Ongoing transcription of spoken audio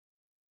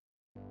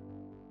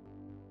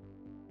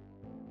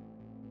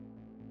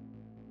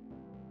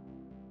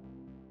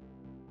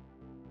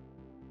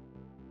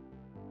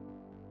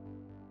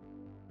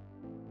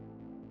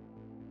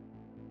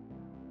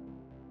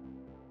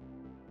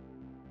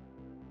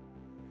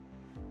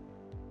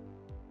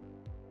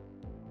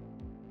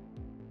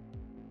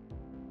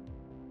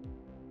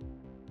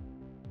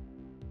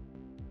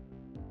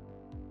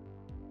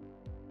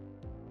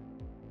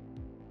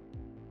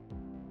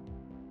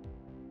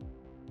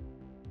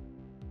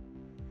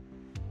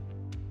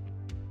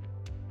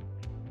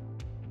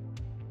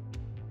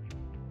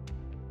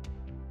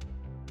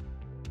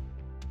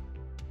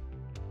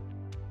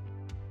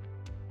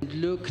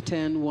in Luke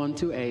 10,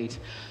 1-8.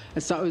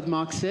 Let's start with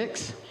Mark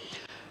 6.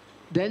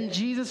 Then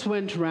Jesus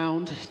went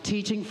round,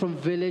 teaching from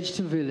village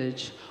to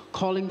village,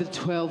 calling the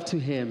 12 to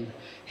him.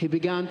 He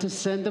began to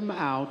send them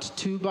out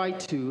 2 by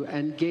 2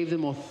 and gave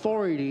them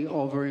authority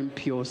over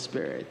impure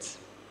spirits.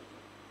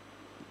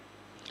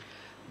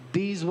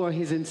 These were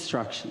his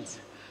instructions.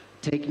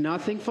 Take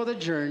nothing for the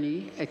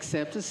journey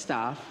except a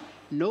staff,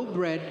 no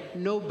bread,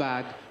 no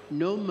bag,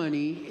 no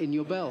money in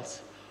your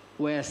belts.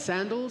 Wear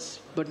sandals,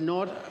 but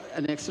not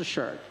an extra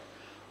shirt.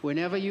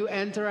 Whenever you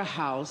enter a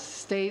house,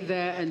 stay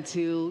there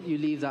until you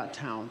leave that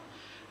town.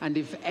 And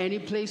if any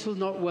place will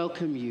not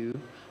welcome you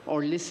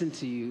or listen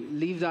to you,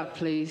 leave that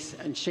place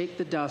and shake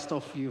the dust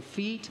off your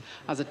feet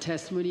as a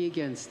testimony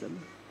against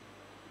them.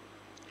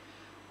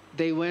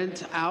 They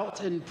went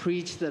out and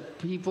preached that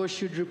people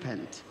should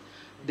repent.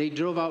 They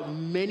drove out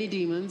many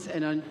demons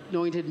and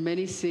anointed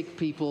many sick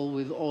people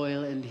with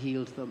oil and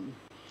healed them.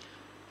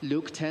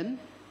 Luke 10.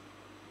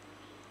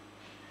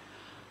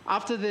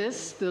 After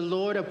this, the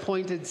Lord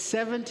appointed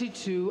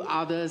 72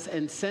 others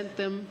and sent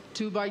them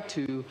 2 by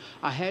 2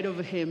 ahead of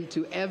him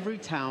to every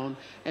town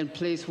and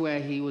place where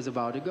he was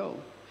about to go.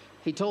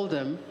 He told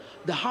them,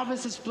 the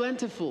harvest is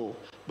plentiful,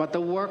 but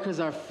the workers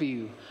are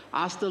few.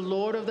 Ask the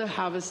Lord of the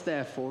harvest,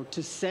 therefore,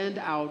 to send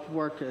out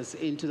workers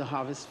into the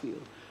harvest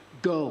field.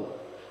 Go,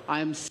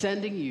 I am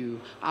sending you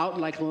out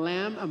like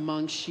lamb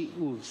among sheep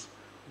wolves.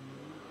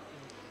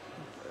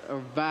 Or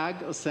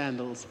bag or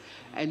sandals,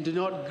 and do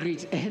not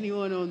greet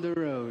anyone on the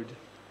road.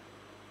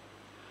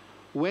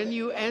 When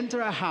you enter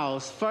a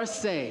house,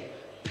 first say,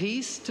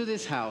 peace to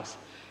this house.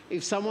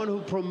 If someone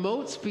who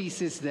promotes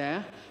peace is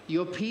there,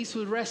 your peace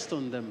will rest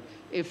on them.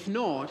 If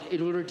not,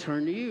 it will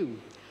return to you.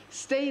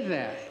 Stay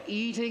there,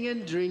 eating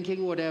and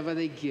drinking whatever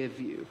they give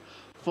you,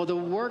 for the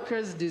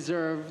workers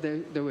deserve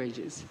their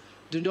wages.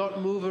 Do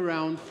not move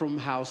around from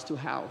house to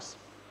house.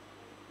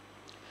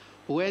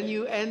 When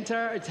you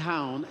enter a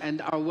town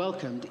and are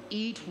welcomed,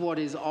 eat what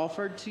is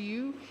offered to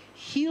you,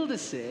 heal the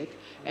sick,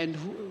 and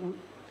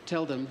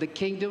tell them, the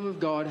kingdom of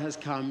God has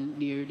come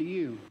near to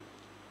you.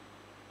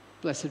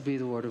 Blessed be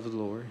the word of the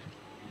Lord.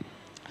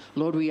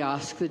 Lord, we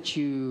ask that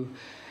you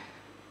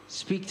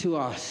speak to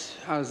us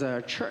as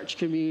a church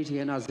community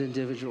and as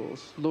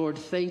individuals. Lord,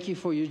 thank you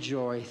for your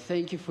joy.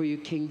 Thank you for your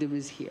kingdom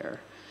is here.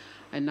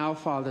 And now,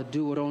 Father,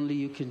 do what only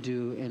you can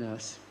do in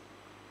us.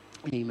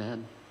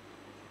 Amen.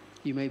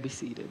 You may be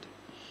seated.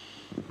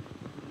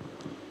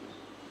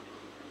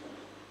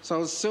 So I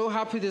was so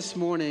happy this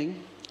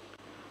morning.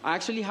 I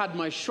actually had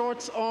my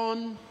shorts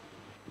on.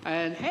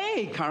 And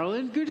hey,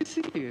 Carolyn, good to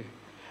see you.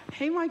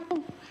 Hey,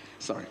 Michael.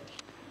 Sorry.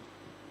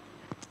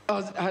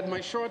 I had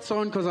my shorts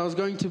on because I was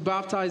going to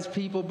baptize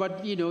people.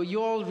 But,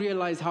 you all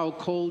realize how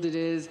cold it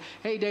is.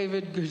 Hey,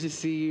 David, good to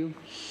see you.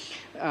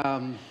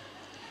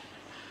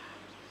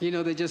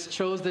 They just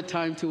chose the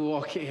time to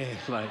walk in.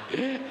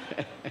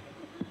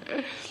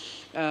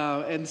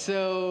 And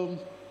so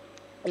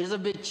it's a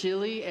bit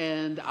chilly,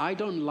 and I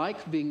don't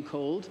like being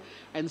cold.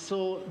 And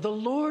so the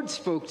Lord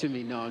spoke to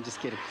me. No, I'm just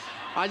kidding.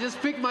 I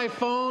just picked my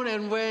phone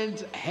and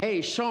went,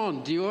 hey,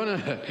 Sean, do you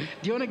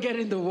wanna get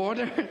in the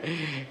water?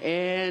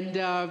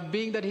 And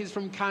being that he's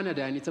from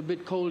Canada and it's a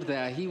bit cold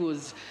there, he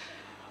was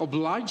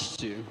obliged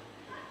to.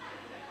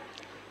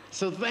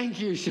 So thank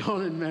you,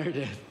 Sean and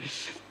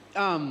Meredith.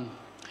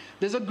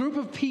 There's a group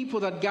of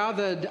people that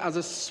gathered as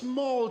a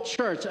small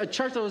church, a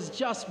church that was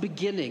just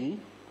beginning.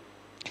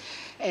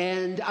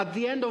 And at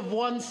the end of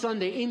one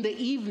Sunday, in the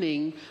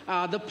evening,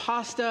 the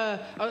pastor,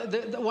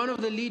 one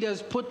of the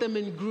leaders, put them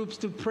in groups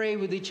to pray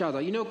with each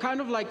other.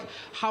 Kind of like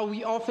how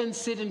we often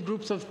sit in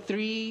groups of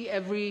 3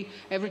 every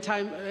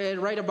time,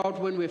 right about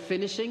when we're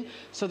finishing.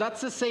 So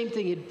that's the same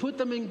thing. He'd put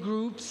them in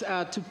groups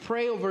to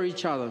pray over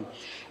each other.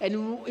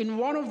 And in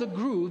one of the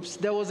groups,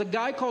 there was a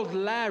guy called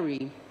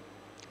Larry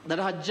that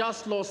had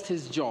just lost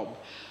his job.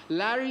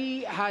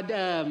 Larry had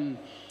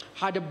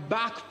a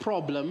back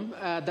problem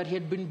that he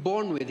had been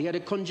born with. He had a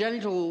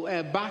congenital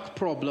back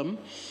problem,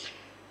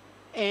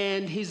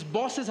 and his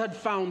bosses had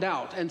found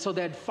out, and so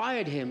they had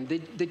fired him.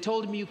 They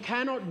told him, you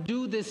cannot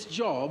do this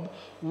job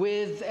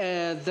with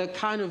the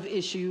kind of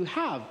issue you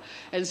have.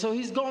 And so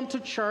he's gone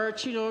to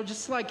church,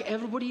 just like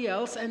everybody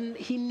else, and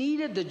he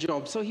needed the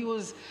job. So he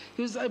was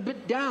a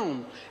bit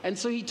down. And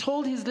so he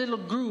told his little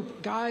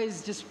group,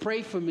 guys, just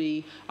pray for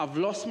me. I've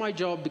lost my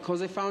job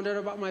because I found out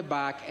about my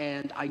back,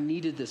 and I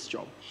needed this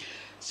job.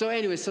 So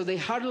anyway, so they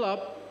huddle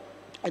up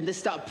and they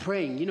start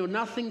praying.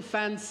 Nothing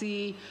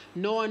fancy.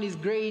 No one is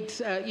great.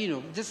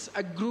 Just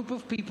a group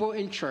of people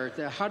in church.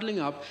 They're huddling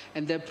up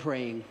and they're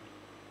praying.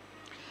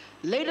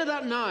 Later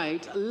that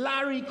night,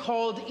 Larry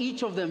called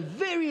each of them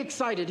very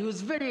excited. He was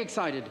very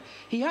excited.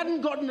 He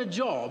hadn't gotten a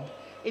job.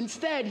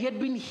 Instead, he had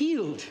been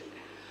healed.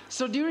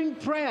 So during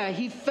prayer,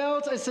 he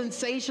felt a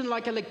sensation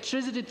like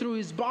electricity through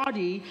his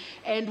body.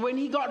 And when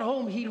he got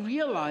home, he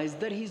realized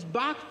that his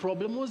back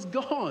problem was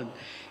gone.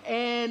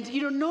 And,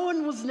 no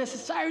one was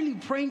necessarily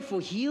praying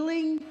for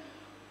healing,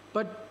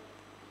 but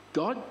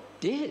God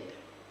did,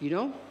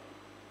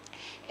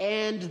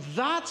 And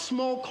that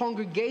small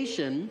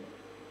congregation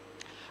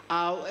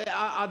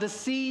are the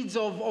seeds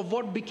of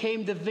what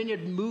became the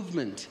Vineyard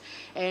movement.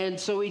 And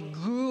so it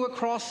grew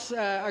across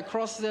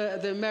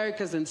the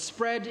Americas and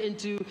spread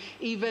into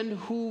even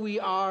who we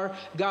are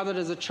gathered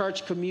as a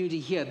church community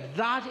here.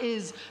 That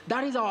is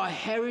our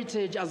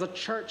heritage as a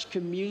church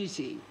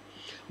community.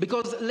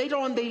 Because later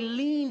on they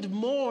leaned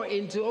more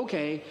into,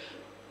 okay,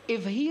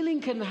 if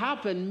healing can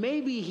happen,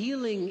 maybe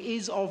healing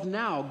is of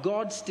now.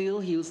 God still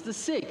heals the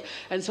sick.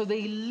 And so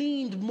they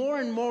leaned more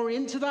and more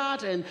into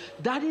that. And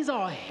that is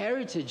our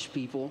heritage,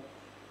 people.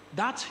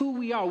 That's who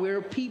we are.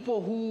 We're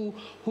people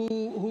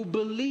who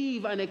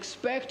believe and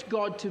expect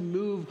God to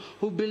move,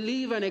 who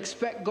believe and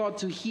expect God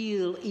to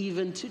heal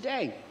even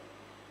today.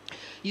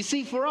 You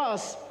see, for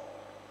us,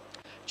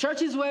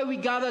 church is where we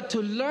gather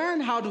to learn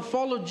how to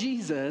follow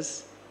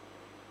Jesus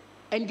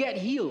and get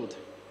healed.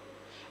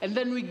 And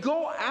then we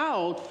go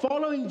out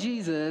following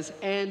Jesus,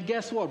 and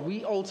guess what?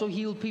 We also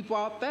heal people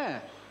out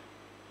there.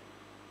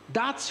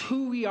 That's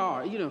who we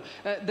are.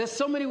 There's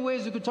so many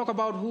ways we could talk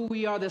about who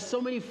we are. There's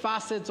so many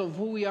facets of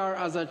who we are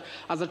as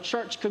a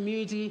church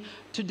community.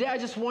 Today, I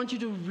just want you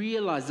to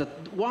realize that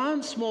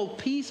one small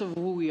piece of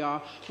who we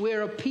are,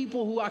 we're a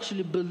people who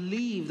actually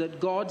believe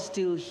that God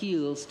still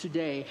heals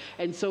today.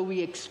 And so we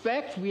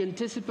expect, we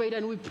anticipate,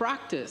 and we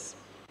practice.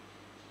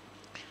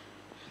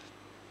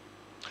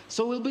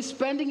 So we'll be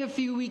spending a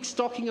few weeks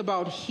talking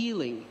about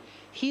healing.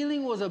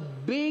 Healing was a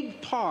big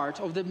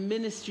part of the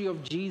ministry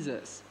of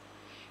Jesus.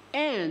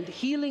 And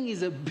healing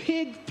is a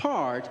big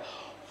part,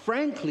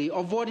 frankly,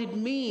 of what it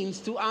means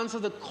to answer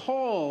the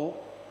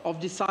call of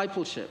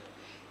discipleship.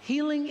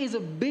 Healing is a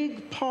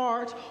big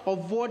part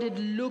of what it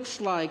looks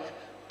like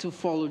to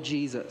follow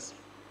Jesus.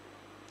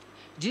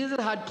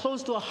 Jesus had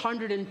close to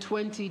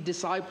 120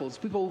 disciples,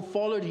 people who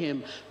followed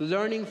him,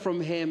 learning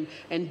from him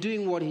and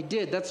doing what he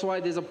did. That's why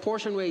there's a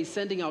portion where he's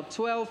sending out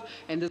 12,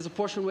 and there's a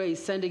portion where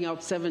he's sending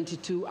out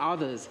 72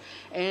 others.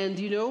 And,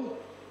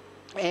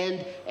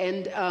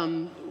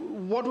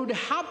 what would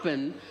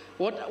happen,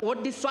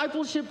 what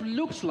discipleship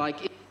looks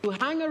like, is you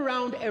hang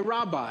around a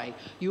rabbi,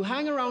 you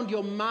hang around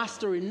your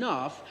master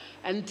enough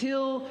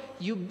until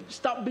you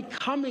start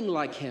becoming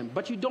like him.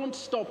 But you don't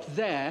stop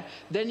there.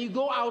 Then you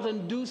go out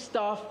and do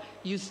stuff.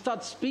 You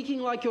start speaking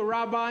like your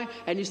rabbi,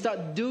 and you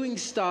start doing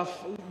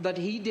stuff that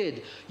he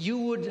did. You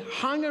would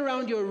hang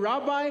around your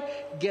rabbi,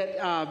 get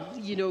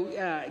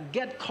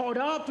caught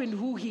up in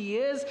who he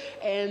is,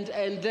 and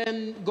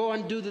then go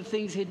and do the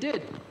things he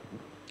did.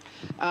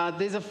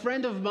 There's a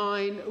friend of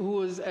mine who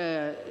was,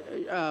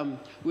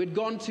 we'd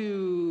gone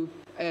to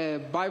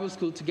Bible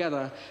school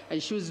together,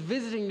 and she was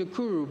visiting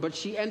Nakuru, but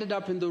she ended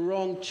up in the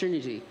wrong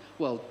Trinity.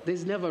 Well,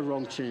 there's never a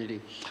wrong Trinity.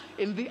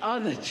 In the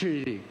other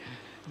Trinity,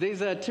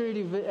 there's a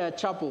Trinity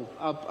chapel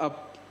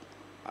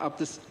up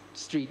the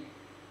street.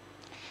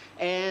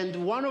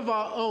 And one of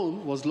our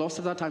own was lost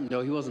at that time. No,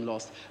 he wasn't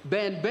lost.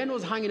 Ben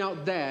was hanging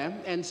out there.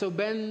 And so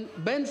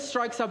Ben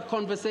strikes up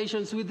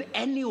conversations with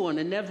anyone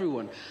and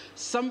everyone.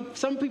 Some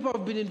people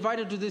have been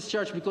invited to this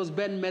church because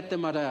Ben met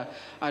them at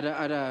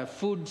a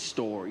food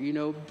store,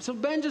 So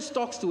Ben just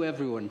talks to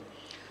everyone.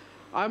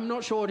 I'm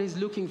not sure what he's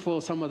looking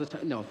for some other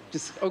time. No,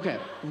 okay,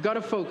 we've got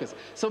to focus.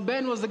 So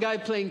Ben was the guy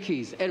playing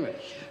keys. Anyway,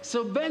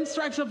 so Ben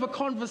strikes up a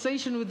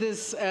conversation with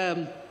this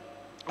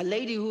a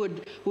lady who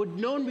had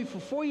known me for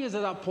 4 years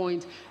at that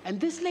point, and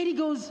this lady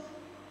goes,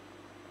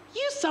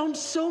 "You sound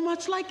so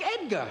much like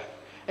Edgar."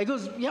 He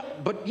goes,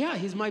 "Yeah,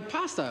 he's my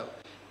pastor.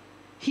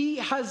 He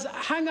has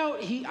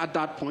at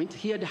that point,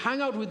 he had hung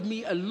out with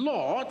me a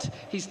lot.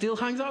 He still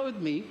hangs out with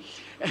me.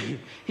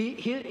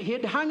 he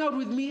had hung out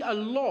with me a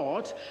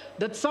lot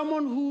that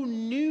someone who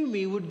knew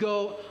me would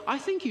go, 'I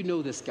think you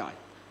know this guy.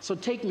 So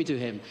take me to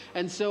him.'"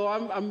 And so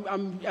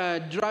I'm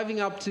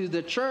driving up to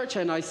the church,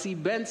 and I see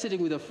Ben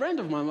sitting with a friend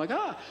of mine. I'm like,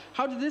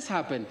 how did this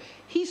happen?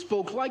 He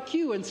spoke like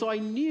you, and so I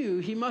knew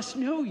he must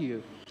know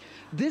you.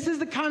 This is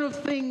the kind of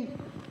thing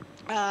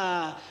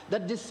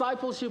that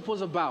discipleship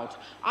was about.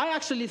 I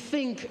actually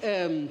think,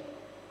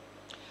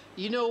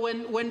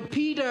 when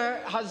Peter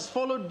has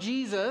followed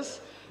Jesus,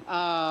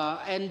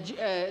 and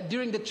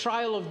during the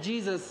trial of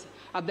Jesus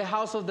at the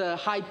house of the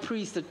high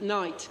priest at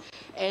night,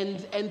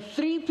 and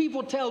 3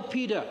 people tell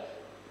Peter,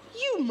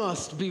 "You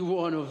must be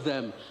one of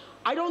them."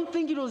 I don't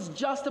think it was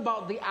just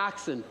about the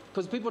accent,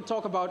 because people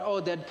talk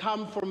about, they'd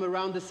come from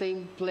around the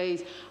same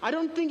place. I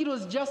don't think it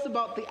was just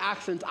about the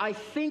accent. I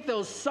think there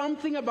was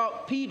something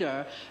about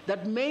Peter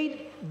that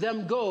made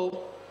them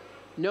go,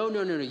 no,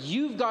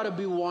 you've got to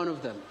be one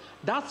of them.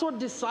 That's what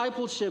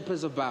discipleship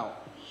is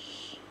about.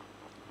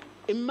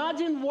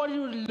 Imagine what it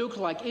would look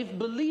like if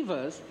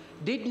believers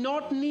did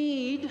not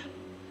need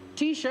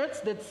T-shirts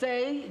that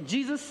say,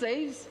 "Jesus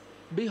saves.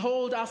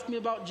 Behold, ask me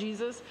about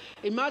Jesus."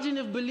 Imagine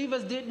if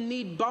believers didn't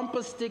need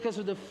bumper stickers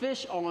with a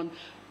fish on,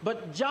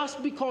 but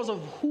just because of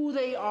who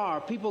they are,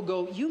 people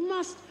go, you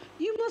must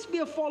be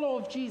a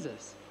follower of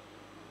Jesus.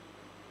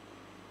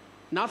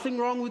 Nothing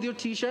wrong with your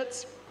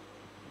T-shirts.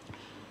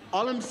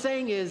 All I'm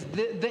saying is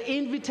the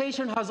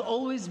invitation has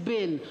always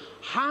been,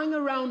 hang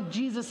around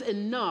Jesus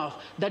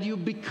enough that you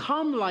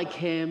become like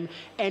him,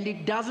 and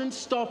it doesn't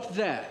stop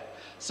there.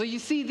 So you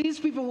see, these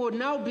people who are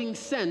now being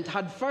sent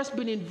had first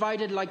been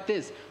invited like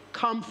this: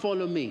 come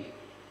follow me.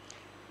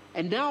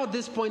 And now at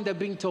this point they're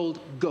being told,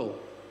 go.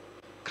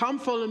 Come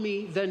follow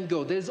me, then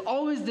go. There's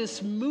always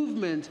this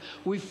movement.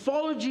 We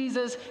follow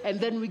Jesus and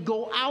then we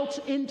go out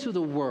into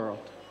the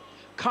world.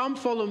 Come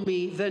follow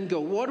me, then go.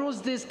 What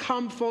was this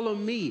come follow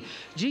me?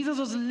 Jesus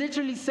was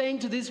literally saying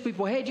to these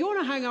people, hey, do you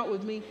want to hang out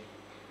with me?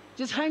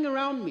 Just hang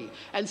around me.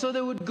 And so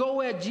they would go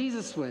where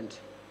Jesus went.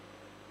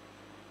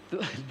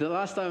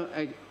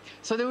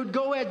 So they would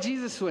go where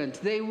Jesus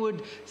went. They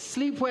would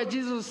sleep where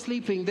Jesus was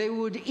sleeping. They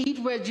would eat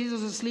where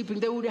Jesus was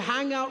sleeping. They would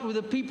hang out with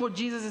the people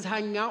Jesus is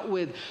hanging out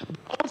with.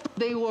 Also,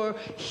 they were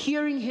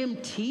hearing him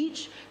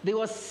teach. They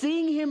were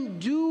seeing him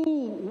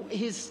do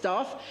his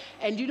stuff.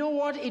 And you know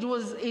what? It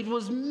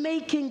was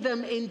making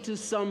them into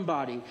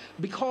somebody,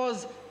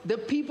 because the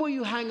people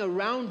you hang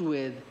around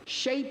with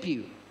shape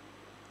you.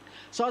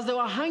 So as they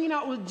were hanging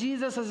out with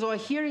Jesus, as they were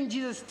hearing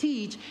Jesus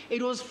teach, it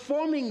was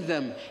forming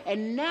them.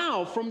 And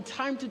now, from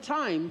time to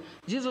time,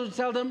 Jesus would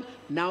tell them,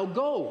 now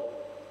go.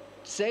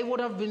 Say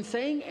what I've been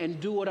saying and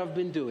do what I've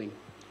been doing.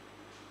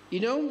 You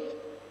know,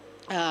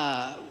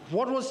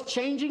 what was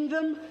changing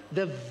them?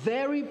 The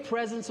very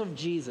presence of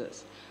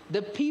Jesus.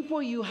 The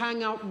people you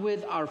hang out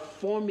with are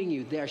forming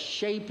you. They're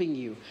shaping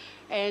you.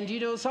 And, you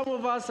know, some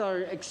of us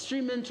are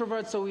extreme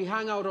introverts, so we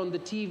hang out on the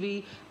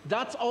TV.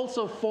 That's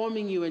also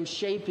forming you and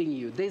shaping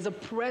you. There's a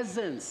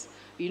presence.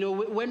 You know,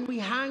 when we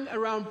hang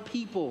around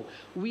people,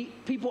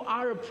 people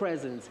are a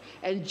presence.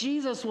 And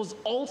Jesus was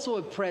also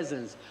a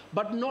presence,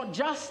 but not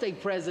just a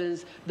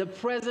presence, the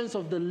presence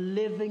of the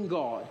living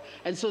God.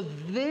 And so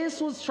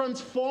this was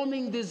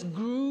transforming this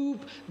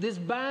group, this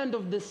band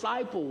of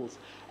disciples.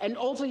 And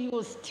also he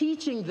was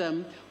teaching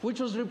them, which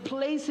was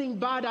replacing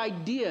bad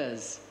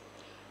ideas.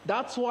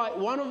 That's why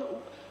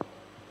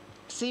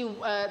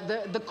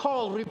the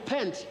call,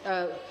 repent.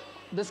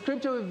 The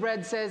scripture we've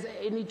read says,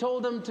 and he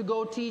told them to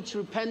go teach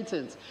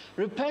repentance.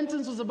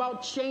 Repentance was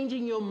about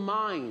changing your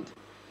mind.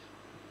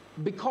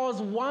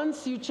 Because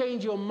once you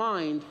change your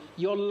mind,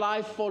 your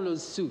life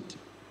follows suit.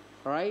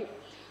 All right?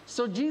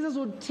 So Jesus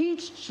would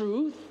teach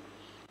truth,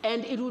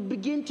 and it would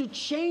begin to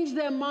change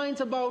their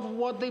minds about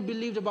what they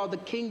believed about the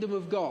kingdom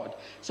of God.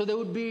 So they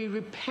would be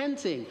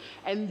repenting,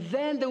 and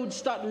then they would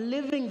start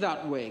living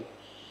that way.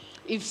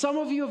 If some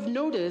of you have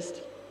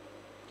noticed,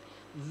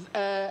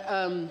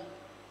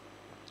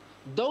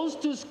 those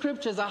two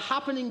scriptures are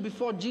happening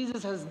before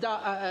Jesus has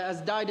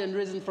died and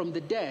risen from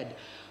the dead,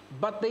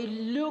 but they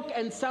look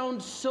and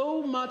sound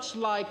so much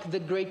like the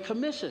Great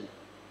Commission.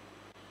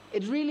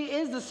 It really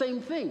is the same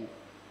thing.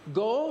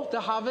 Go,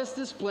 the harvest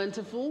is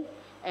plentiful,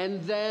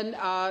 and then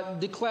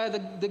declare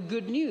the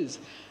good news.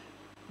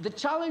 The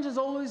challenge has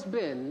always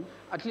been,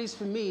 at least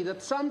for me,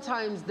 that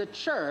sometimes the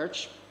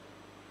church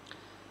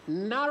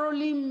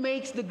narrowly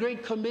makes the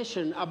Great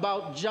Commission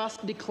about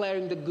just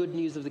declaring the good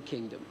news of the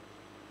kingdom.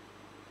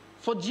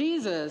 For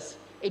Jesus,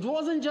 it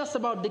wasn't just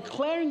about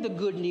declaring the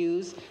good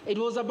news, it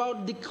was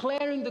about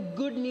declaring the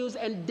good news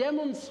and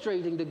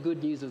demonstrating the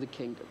good news of the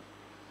kingdom.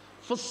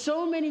 For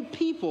so many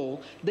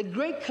people, the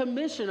Great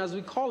Commission, as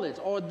we call it,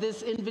 or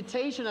this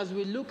invitation as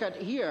we look at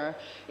here,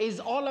 is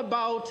all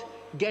about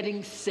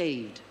getting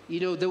saved. You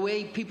know, the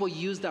way people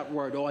use that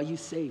word, oh, are you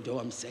saved? Oh,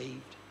 I'm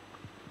saved.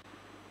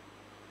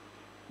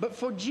 But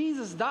for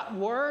Jesus, that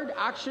word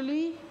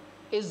actually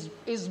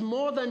is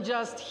more than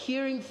just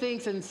hearing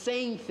things and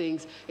saying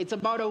things. It's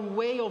about a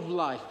way of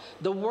life.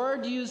 The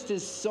word used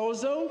is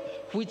sozo,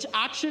 which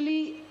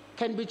actually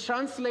can be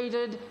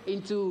translated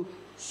into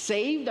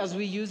saved, as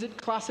we use it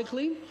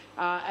classically,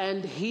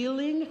 and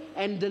healing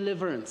and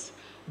deliverance.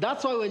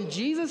 That's why when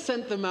Jesus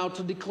sent them out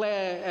to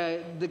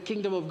declare the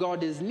kingdom of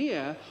God is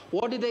near,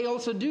 what did they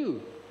also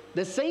do?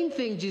 The same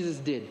thing Jesus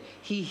did.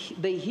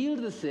 They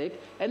healed the sick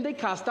and they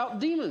cast out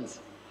demons.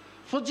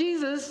 For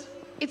Jesus,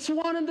 it's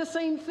one and the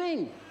same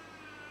thing.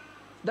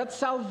 That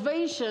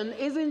salvation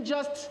isn't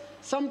just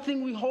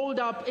something we hold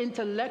up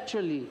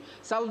intellectually.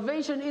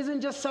 Salvation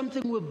isn't just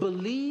something we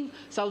believe.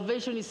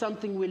 Salvation is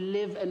something we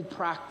live and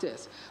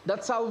practice.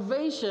 That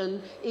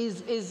salvation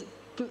is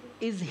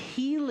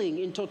healing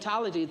in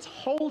totality. It's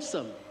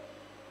wholesome.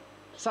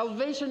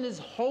 Salvation is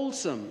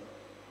wholesome.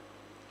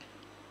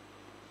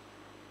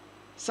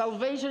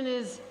 Salvation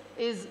is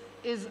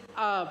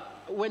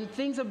when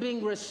things are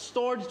being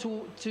restored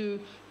to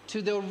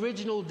the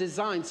original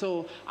design.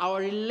 So our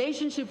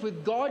relationship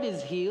with God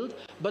is healed,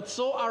 but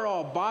so are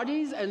our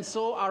bodies, and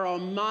so are our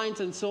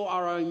minds, and so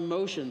are our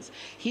emotions.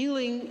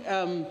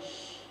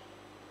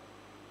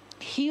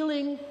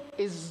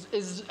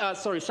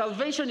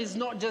 Salvation is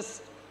not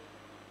just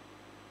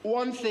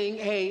one thing.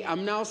 Hey,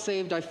 I'm now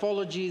saved. I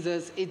follow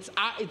Jesus.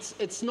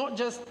 It's not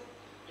just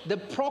the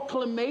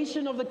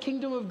proclamation of the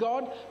kingdom of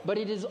God, but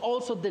it is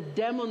also the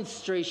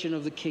demonstration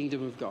of the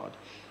kingdom of God.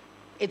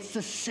 It's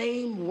the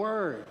same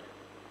word.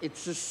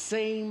 It's the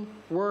same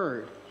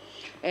word.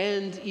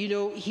 And, you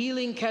know,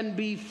 healing can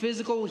be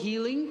physical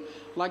healing,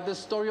 like the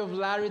story of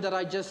Larry that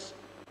I just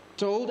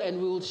told,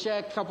 and we will share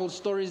a couple of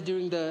stories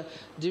during the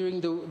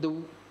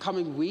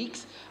coming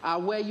weeks,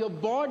 where your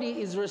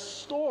body is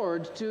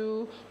restored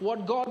to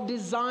what God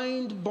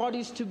designed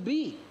bodies to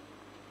be.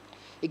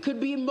 It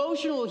could be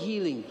emotional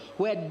healing,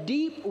 where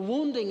deep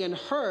wounding and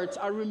hurts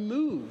are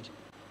removed,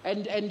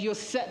 and you're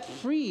set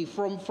free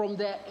from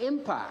their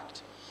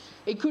impact.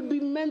 It could be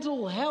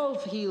mental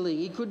health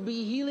healing. It could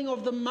be healing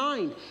of the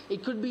mind.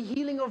 It could be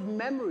healing of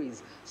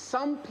memories.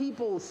 Some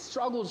people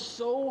struggle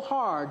so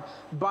hard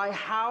by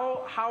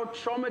how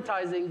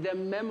traumatizing their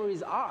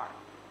memories are.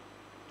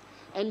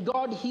 And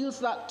God heals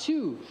that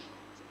too.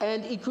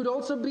 And it could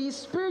also be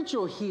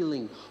spiritual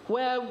healing,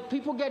 where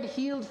people get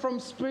healed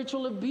from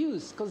spiritual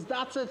abuse, because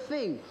that's a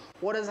thing.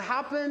 What has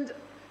happened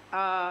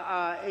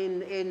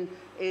in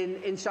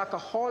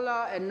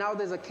Shakahola, and now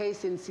there's a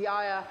case in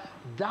Siaya,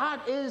 that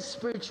is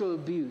spiritual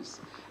abuse.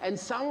 And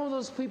some of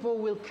those people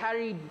will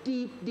carry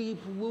deep, deep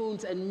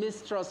wounds and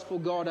mistrust for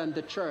God and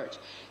the church.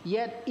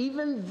 Yet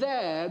even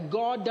there,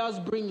 God does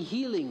bring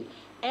healing.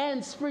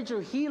 And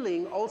spiritual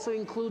healing also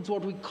includes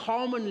what we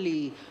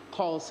commonly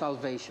call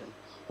salvation,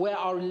 where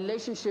our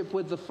relationship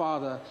with the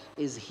Father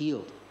is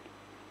healed.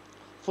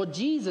 For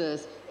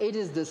Jesus, it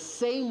is the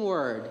same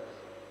word,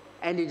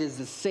 and it is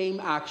the same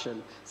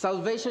action.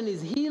 Salvation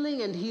is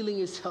healing, and healing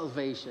is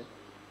salvation.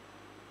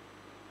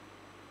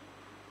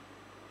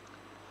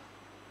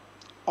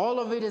 All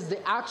of it is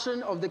the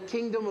action of the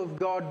kingdom of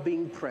God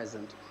being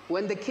present.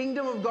 When the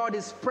kingdom of God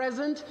is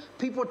present,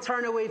 people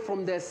turn away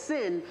from their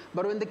sin,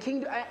 but when the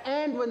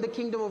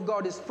kingdom of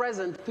God is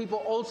present, people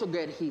also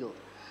get healed.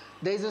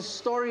 There's a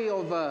story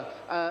of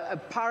a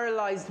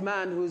paralyzed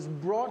man who's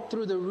brought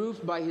through the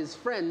roof by his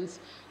friends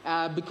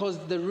because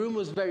the room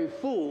was very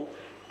full.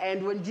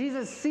 And when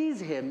Jesus sees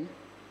him,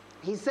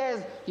 he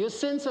says, "Your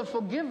sins are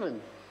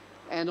forgiven."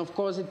 And of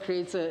course, it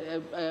creates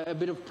a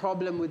bit of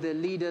problem with the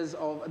leaders,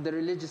 of the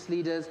religious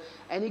leaders.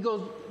 And he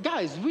goes,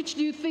 "Guys, which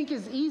do you think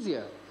is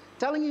easier?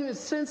 Telling him his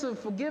sins are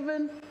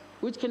forgiven,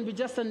 which can be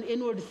just an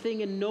inward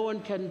thing and no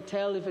one can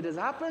tell if it has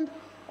happened,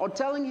 or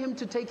telling him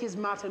to take his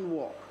mat and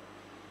walk?"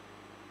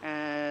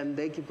 And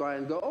they keep going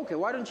and go, "Okay,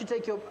 why don't you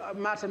take your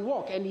mat and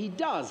walk?" And he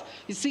does.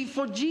 You see,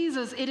 for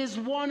Jesus, it is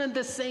one and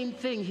the same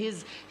thing.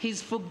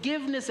 His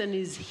forgiveness and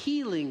his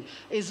healing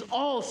is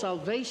all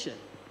salvation.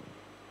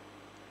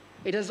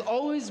 It has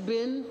always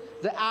been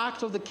the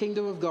act of the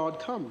kingdom of God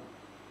come.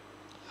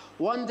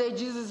 One day,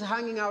 Jesus is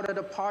hanging out at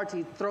a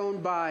party thrown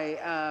by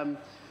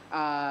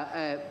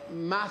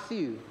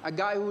Matthew, a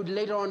guy who would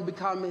later on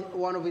become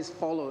one of his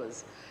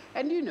followers.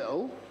 And you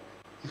know,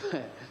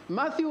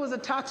 Matthew was a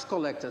tax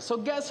collector. So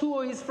guess who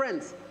were his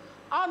friends?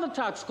 Other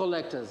tax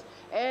collectors,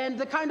 and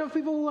the kind of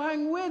people who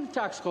hang with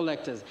tax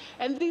collectors.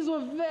 And these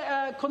were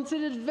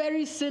considered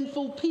very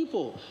sinful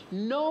people.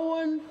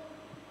 No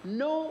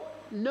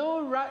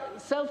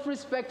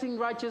self-respecting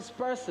righteous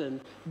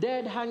person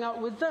dared hang out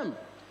with them.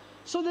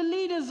 So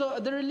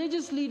the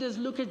religious leaders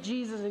look at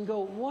Jesus and go,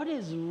 "What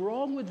is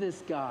wrong with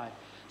this guy?"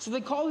 So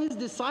they call his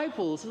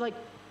disciples, like,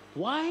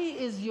 "Why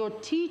is your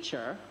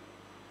teacher,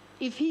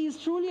 if he is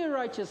truly a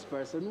righteous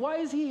person, why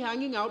is he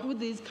hanging out with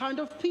these kind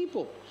of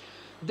people?"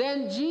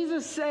 Then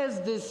Jesus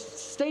says this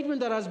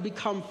statement that has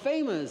become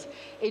famous: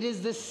 "It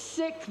is the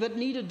sick that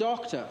need a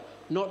doctor,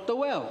 not the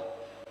well.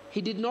 I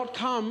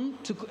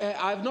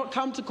have not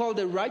come to call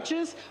the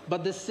righteous,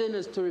 but the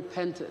sinners to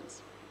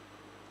repentance."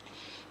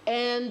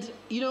 And,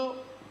 you know,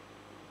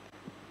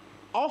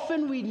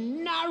 often we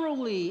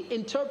narrowly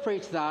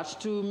interpret that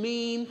to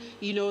mean,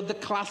 you know, the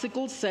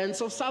classical sense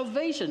of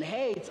salvation.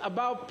 Hey, it's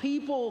about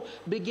people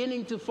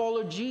beginning to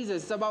follow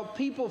Jesus. It's about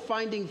people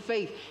finding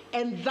faith.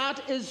 And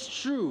that is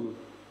true.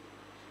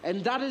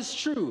 And that is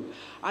true.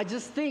 I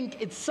just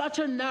think it's such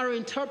a narrow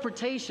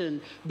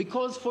interpretation,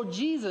 because for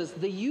Jesus,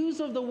 the use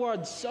of the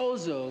word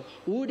sozo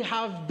would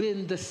have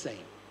been the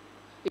same.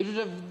 It would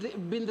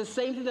have been the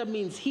same thing that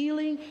means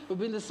healing. It would have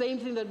been the same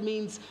thing that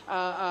means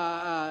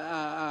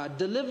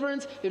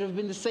deliverance. It would have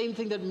been the same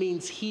thing that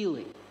means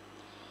healing.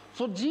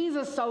 For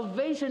Jesus,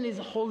 salvation is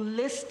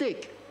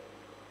holistic.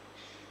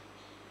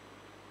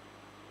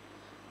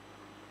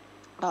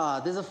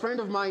 There's a friend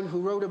of mine who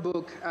wrote a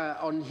book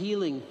on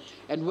healing.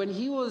 And when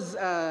he was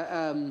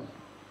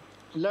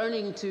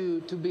learning to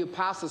be a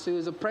pastor, so he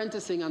was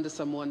apprenticing under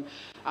someone,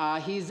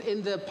 he's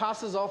in the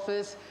pastor's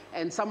office,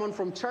 and someone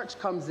from church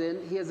comes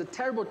in. He has a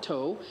terrible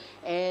toe,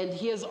 and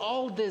he has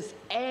all this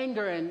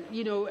anger, and,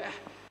 you know,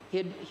 he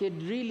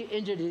had really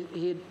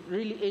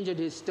injured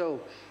his toe.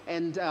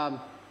 And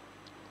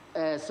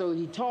so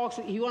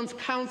he wants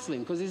counseling,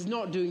 because he's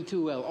not doing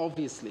too well,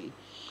 obviously.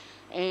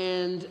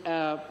 And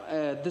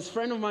this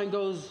friend of mine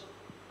goes,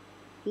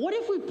 "What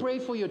if we pray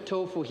for your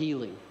toe for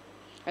healing?"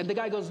 And the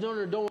guy goes,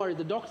 no, don't worry.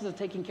 The doctors are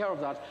taking care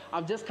of that.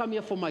 I've just come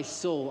here for my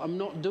soul. I'm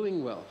not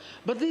doing well.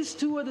 But these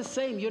two are the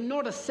same. You're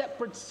not a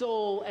separate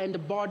soul and a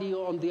body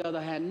on the other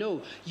hand.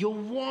 No, you're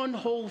one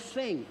whole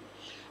thing.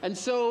 And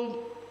so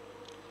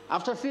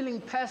after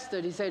feeling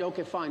pestered, he said,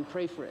 "Okay, fine,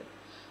 pray for it."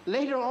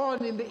 Later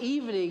on in the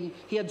evening,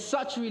 he had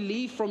such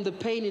relief from the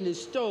pain in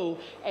his toe,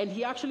 and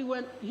he actually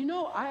went, "You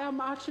know, I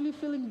am actually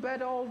feeling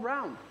better all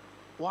round."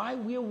 Why?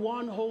 We're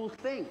one whole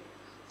thing.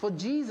 For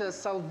Jesus,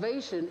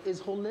 salvation is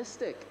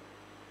holistic.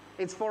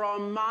 It's for our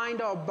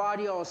mind, our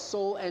body, our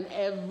soul, and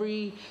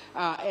every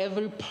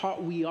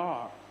part we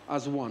are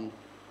as one.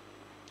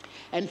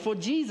 And for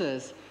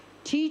Jesus,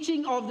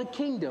 teaching of the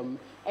kingdom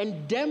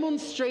and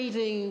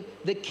demonstrating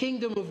the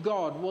kingdom of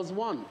God was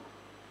one.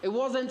 It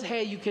wasn't,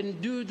 hey, you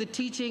can do the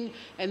teaching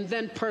and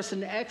then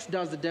person X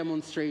does the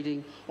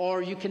demonstrating,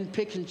 or you can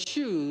pick and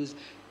choose.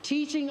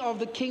 Teaching of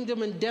the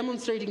kingdom and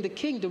demonstrating the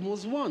kingdom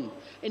was one.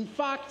 In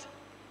fact,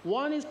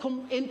 one is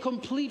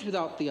incomplete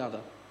without the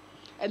other.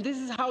 And this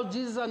is how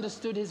Jesus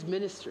understood his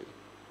ministry.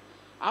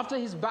 After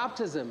his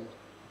baptism,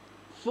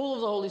 full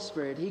of the Holy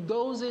Spirit, he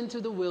goes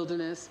into the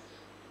wilderness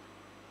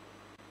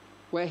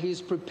where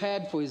he's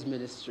prepared for his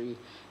ministry.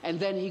 And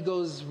then he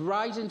goes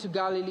right into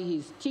Galilee.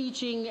 He's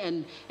teaching,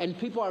 and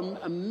people are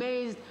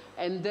amazed.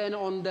 And then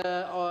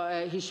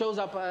he shows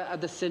up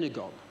at the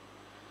synagogue.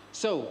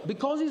 So,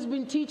 because he's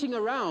been teaching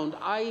around,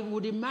 I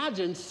would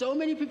imagine so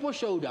many people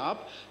showed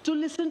up to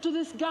listen to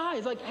this guy.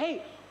 It's like,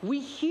 hey,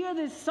 we hear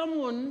there's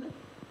someone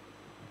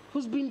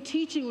who's been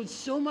teaching with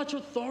so much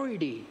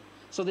authority.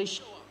 So they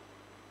show up.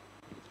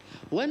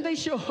 When they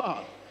show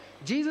up,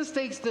 Jesus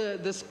takes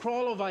the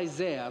scroll of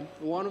Isaiah,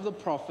 one of the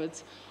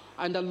prophets,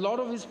 and a lot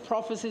of his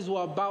prophecies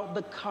were about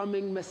the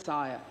coming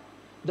Messiah,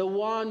 the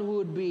one who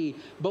would be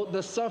both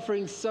the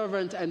suffering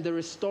servant and the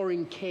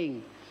restoring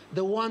king,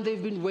 the one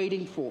they've been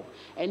waiting for.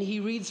 And he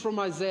reads from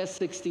Isaiah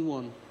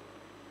 61.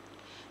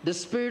 The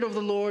Spirit of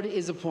the Lord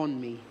is upon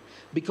me,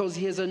 because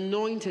he has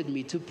anointed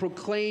me to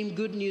proclaim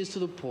good news to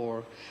the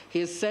poor. He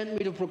has sent me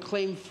to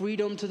proclaim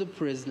freedom to the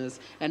prisoners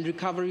and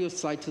recovery of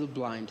sight to the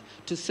blind,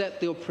 to set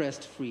the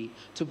oppressed free,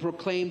 to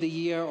proclaim the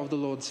year of the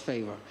Lord's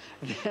favor.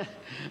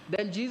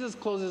 Then Jesus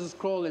closes the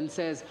scroll and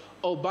says,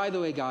 oh, by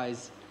the way,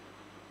 guys,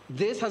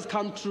 this has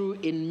come true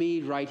in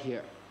me right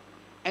here.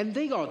 And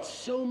they got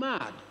so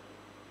mad.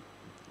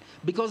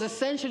 Because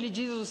essentially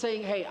Jesus was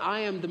saying, hey, I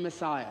am the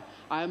Messiah.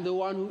 I am the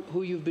one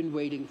who you've been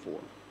waiting for.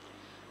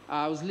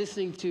 I was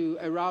listening to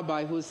a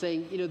rabbi who was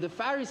saying, the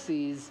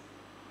Pharisees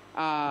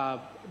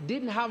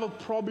didn't have a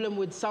problem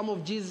with some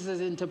of Jesus'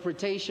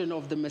 interpretation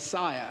of the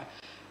Messiah.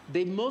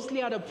 They mostly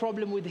had a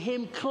problem with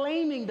him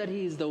claiming that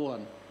he is the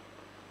one.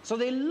 So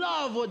they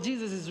love what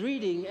Jesus is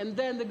reading, and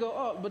then they go,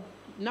 oh, but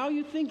now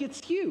you think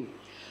it's you.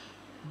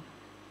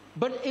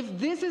 But if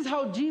this is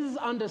how Jesus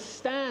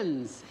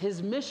understands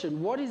his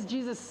mission, what is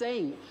Jesus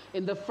saying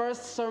in the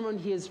first sermon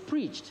he has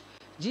preached?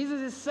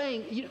 Jesus is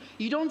saying,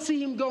 you don't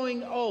see him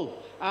going,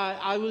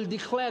 I will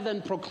declare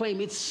and proclaim.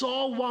 It's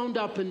all wound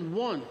up in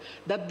one.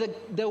 That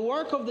the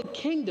work of the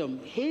kingdom,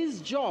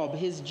 his job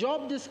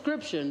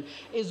description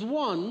is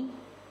one.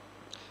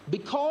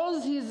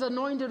 Because he is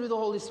anointed with the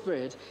Holy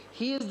Spirit,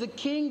 he is the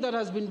king that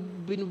has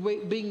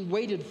being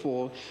waited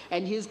for,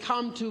 and he has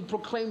come to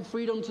proclaim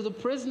freedom to the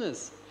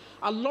prisoners.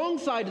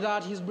 Alongside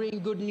that, he's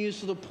bringing good news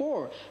to the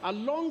poor.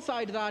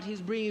 Alongside that,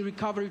 he's bringing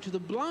recovery to the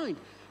blind.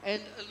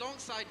 And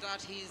alongside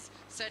that, he's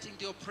setting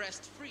the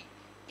oppressed free.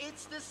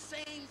 It's the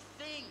same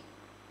thing.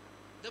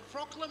 The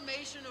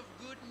proclamation of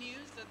good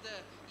news that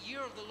the year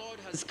of the Lord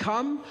has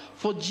come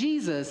for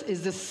Jesus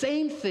is the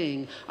same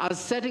thing as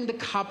setting the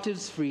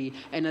captives free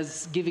and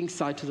as giving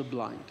sight to the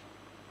blind.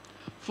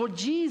 For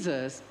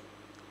Jesus,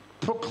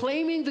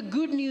 proclaiming the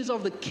good news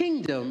of the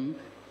kingdom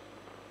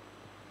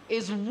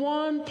is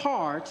one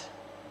part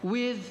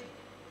with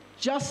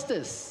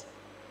justice.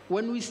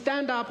 When we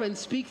stand up and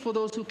speak for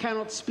those who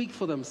cannot speak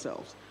for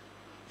themselves.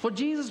 For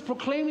Jesus,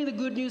 proclaiming the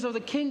good news of the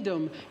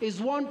kingdom is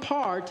one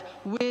part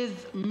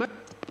with mercy.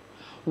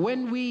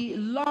 When we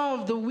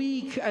love the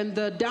weak and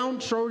the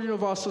downtrodden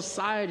of our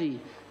society.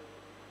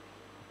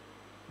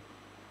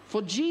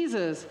 For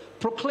Jesus,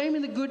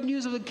 proclaiming the good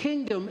news of the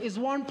kingdom is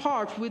one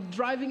part with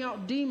driving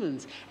out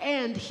demons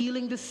and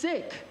healing the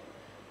sick.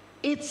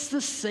 It's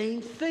the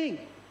same thing.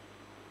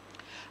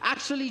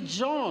 Actually,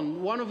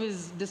 John, one of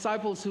his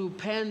disciples who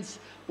pens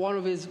one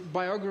of his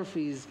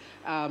biographies,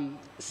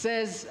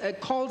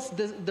 calls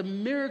the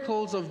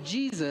miracles of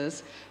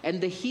Jesus and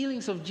the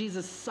healings of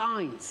Jesus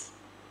signs.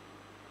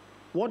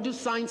 What do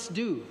signs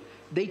do?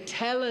 They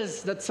tell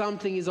us that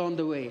something is on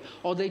the way,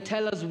 or they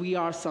tell us we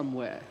are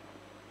somewhere.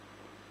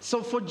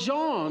 So for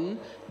John,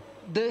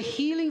 the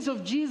healings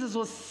of Jesus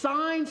were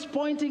signs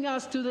pointing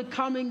us to the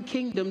coming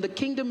kingdom. The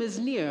kingdom is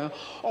near.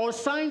 Or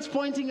signs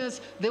pointing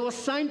us, there were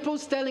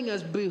signposts telling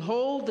us,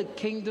 behold, the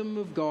kingdom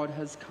of God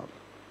has come.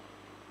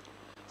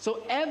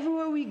 So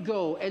everywhere we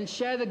go and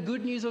share the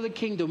good news of the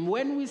kingdom,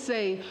 when we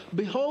say,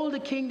 behold, the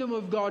kingdom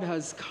of God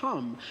has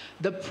come,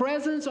 the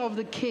presence of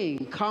the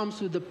king comes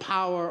with the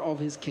power of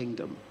his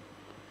kingdom.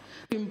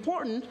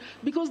 Important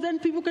because then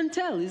people can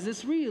tell, is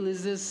this real,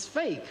 is this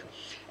fake?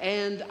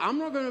 And I'm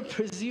not going to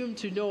presume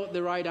to know what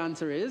the right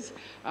answer is.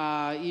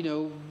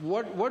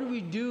 What do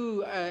we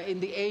do in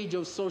the age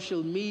of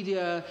social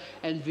media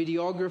and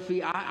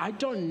videography? I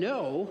don't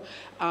know.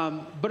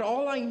 But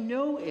all I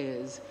know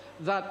is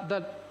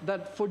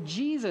that for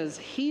Jesus,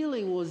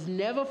 healing was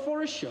never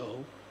for a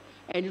show,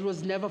 and it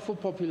was never for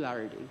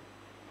popularity.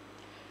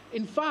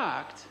 In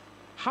fact,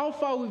 how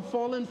far we've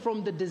fallen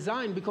from the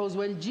design, because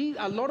when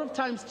a lot of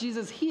times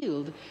Jesus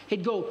healed,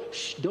 he'd go,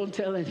 shh, don't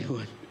tell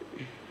anyone.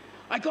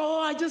 I go,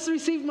 oh, I just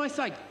received my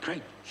sight.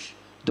 Great, shh,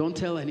 don't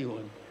tell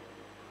anyone.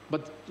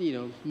 But,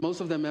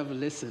 most of them never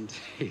listened.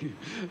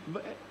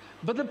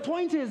 But the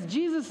point is,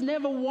 Jesus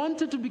never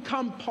wanted to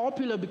become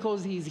popular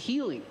because he's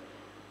healing.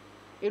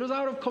 It was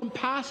out of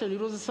compassion. It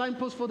was a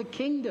signpost for the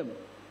kingdom.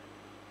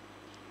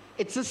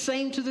 It's the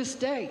same to this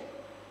day.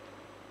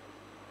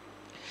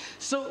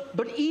 So,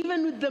 but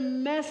even with the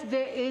mess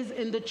there is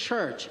in the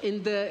church,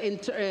 in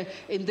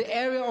the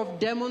area of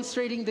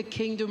demonstrating the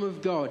kingdom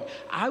of God,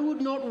 I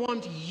would not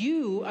want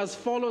you as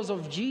followers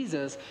of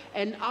Jesus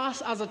and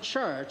us as a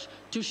church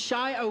to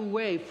shy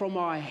away from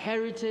our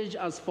heritage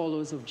as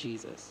followers of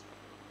Jesus.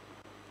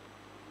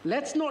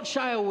 Let's not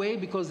shy away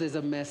because there's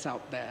a mess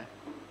out there.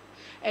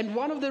 And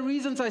one of the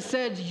reasons I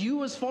said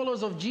you as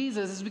followers of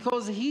Jesus is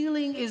because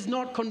healing is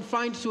not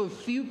confined to a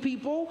few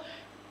people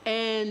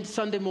and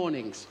Sunday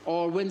mornings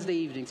or Wednesday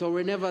evenings or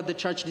whenever the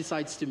church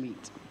decides to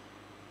meet.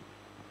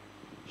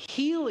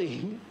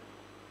 Healing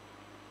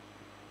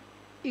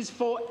is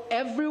for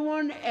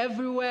everyone,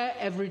 everywhere,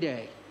 every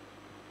day.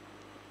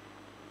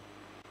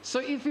 So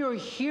if you're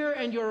here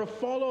and you're a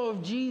follower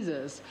of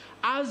Jesus,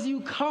 as you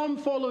come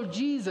follow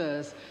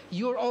Jesus,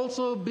 you're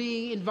also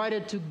being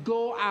invited to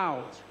go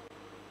out.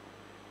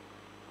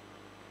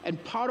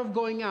 And part of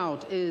going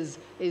out is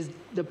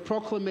the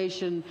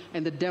proclamation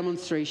and the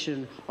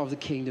demonstration of the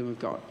kingdom of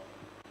God.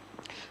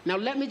 Now,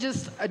 let me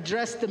just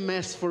address the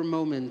mess for a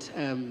moment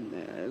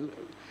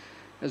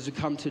as we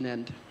come to an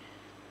end.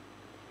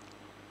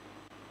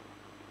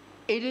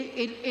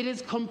 It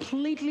is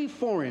completely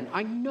foreign.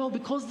 I know,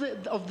 because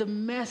of the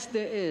mess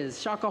there is.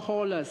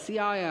 Shakahola,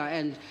 Siaya,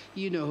 and,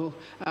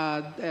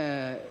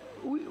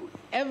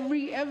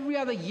 every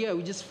other year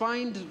we just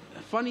find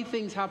funny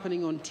things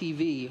happening on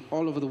TV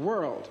all over the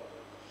world.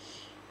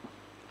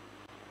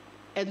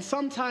 And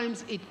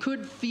sometimes it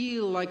could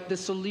feel like the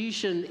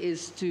solution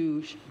is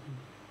to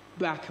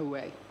back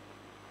away.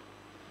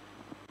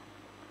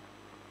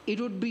 It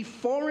would be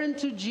foreign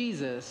to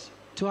Jesus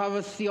to have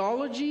a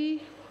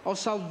theology of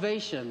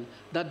salvation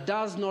that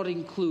does not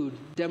include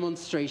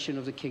demonstration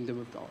of the kingdom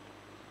of God.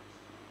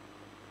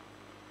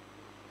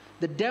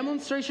 The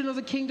demonstration of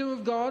the kingdom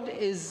of God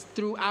is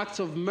through acts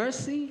of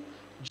mercy,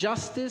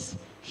 justice,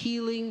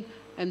 healing,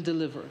 and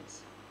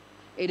deliverance.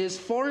 It is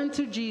foreign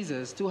to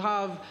Jesus to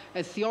have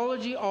a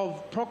theology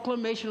of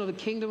proclamation of the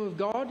kingdom of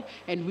God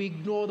and we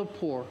ignore the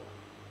poor.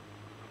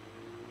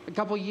 A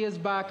couple of years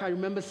back, I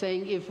remember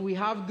saying, if we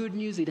have good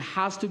news, it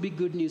has to be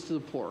good news to the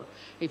poor.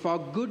 If our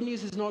good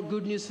news is not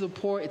good news to the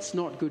poor, it's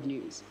not good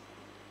news.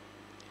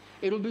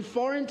 It will be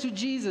foreign to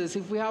Jesus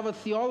if we have a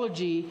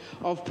theology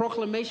of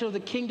proclamation of the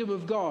kingdom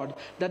of God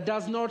that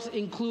does not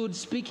include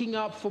speaking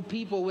up for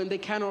people when they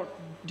cannot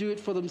do it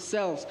for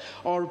themselves,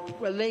 or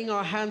laying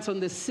our hands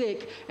on the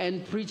sick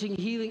and preaching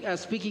healing,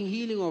 speaking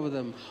healing over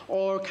them,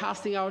 or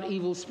casting out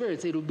evil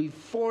spirits. It will be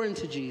foreign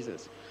to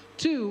Jesus.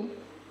 2,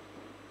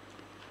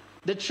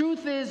 the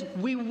truth is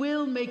we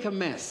will make a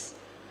mess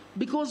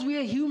because we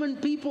are human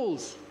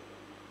peoples.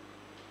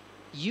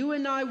 You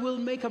and I will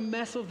make a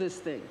mess of this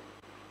thing.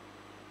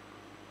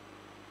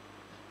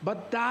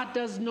 But that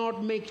does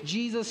not make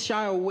Jesus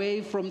shy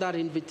away from that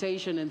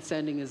invitation and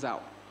sending us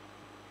out.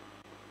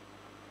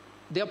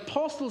 The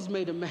apostles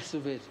made a mess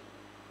of it.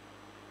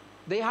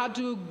 They had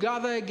to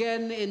gather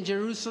again in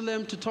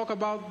Jerusalem to talk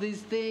about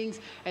these things.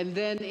 And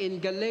then in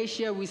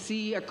Galatia, we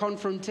see a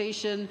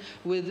confrontation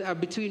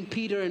between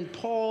Peter and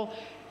Paul.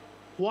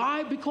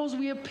 Why? Because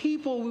we are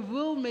people. We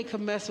will make a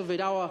mess of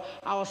it.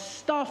 Our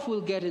stuff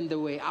will get in the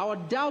way. Our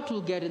doubt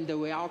will get in the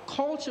way. Our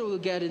culture will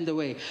get in the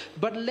way.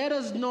 But let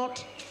us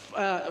not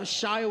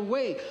shy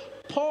away.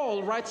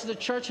 Paul writes to the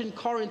church in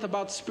Corinth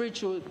about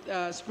spiritual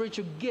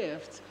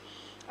gifts.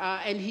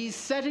 And he's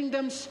setting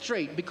them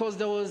straight because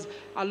there was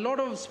a lot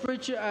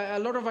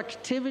of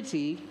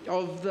activity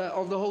of the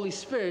Holy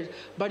Spirit,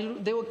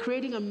 but they were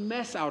creating a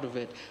mess out of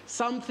it.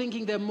 Some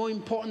thinking they're more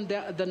important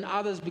than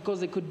others because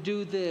they could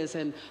do this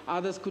and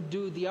others could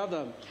do the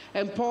other.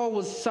 And Paul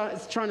was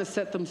trying to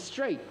set them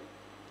straight.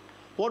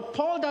 What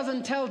Paul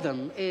doesn't tell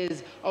them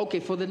is,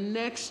 okay, for the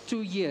next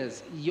 2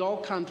 years,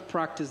 y'all can't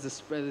practice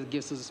the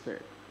gifts of the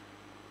Spirit.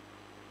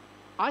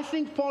 I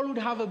think Paul would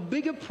have a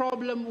bigger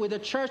problem with a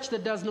church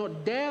that does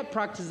not dare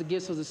practice the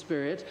gifts of the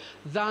Spirit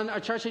than a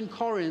church in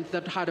Corinth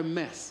that had a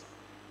mess.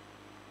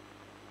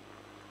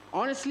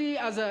 Honestly,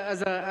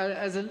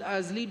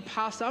 as lead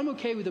pastor, I'm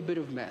okay with a bit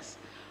of mess.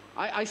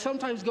 I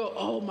sometimes go,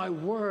 oh my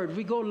word,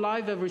 we go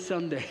live every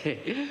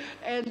Sunday.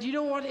 And you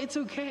know what? It's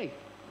okay.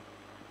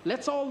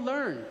 Let's all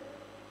learn.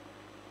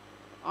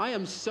 I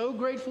am so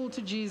grateful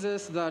to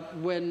Jesus that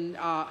when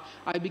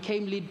I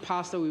became lead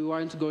pastor, we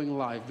weren't going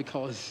live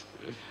because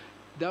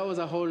that was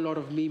a whole lot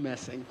of me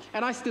messing.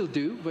 And I still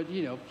do, but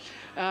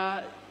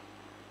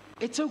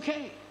it's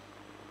okay.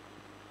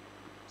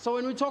 So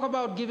when we talk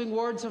about giving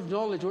words of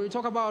knowledge, when we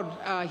talk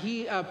about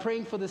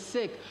praying for the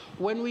sick,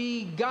 when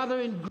we gather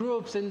in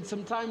groups and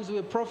sometimes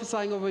we're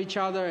prophesying over each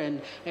other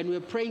and we're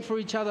praying for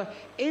each other,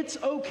 it's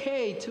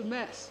okay to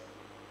mess.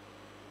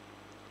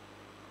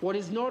 What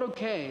is not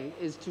okay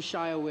is to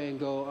shy away and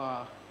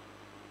go,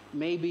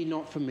 maybe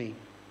not for me.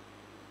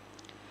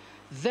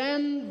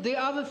 Then the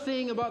other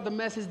thing about the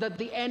mess is that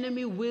the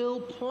enemy will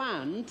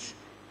plant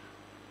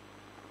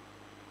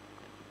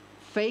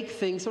fake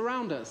things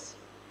around us.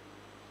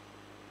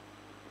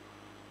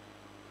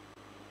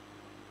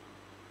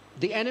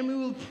 The enemy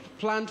will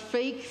plant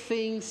fake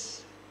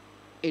things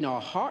in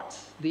our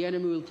hearts. The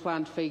enemy will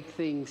plant fake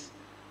things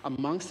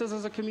amongst us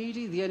as a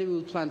community. The enemy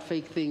will plant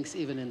fake things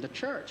even in the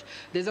church.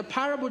 There's a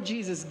parable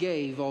Jesus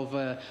gave of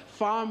a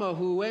farmer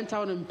who went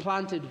out and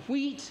planted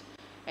wheat,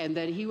 and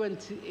then he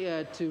went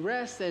to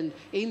rest, and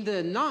in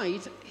the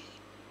night,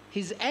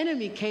 his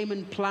enemy came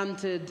and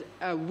planted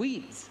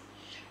weeds.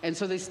 And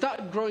so they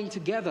started growing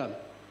together.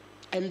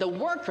 And the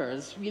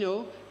workers,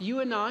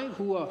 you and I,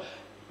 who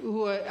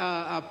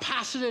are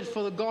passionate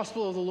for the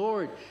gospel of the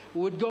Lord,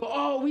 would go,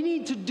 oh, we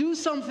need to do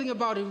something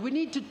about it. We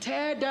need to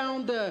tear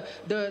down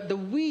the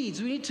weeds.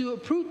 We need to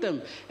uproot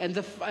them. And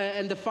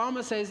the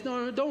farmer says,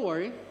 no, don't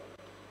worry.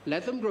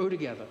 Let them grow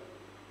together.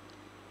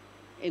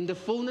 In the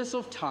fullness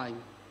of time,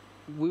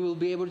 we will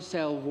be able to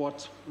tell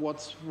what's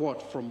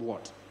what from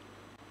what.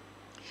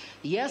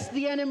 Yes,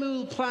 the enemy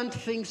will plant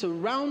things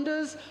around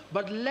us,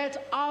 but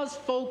let us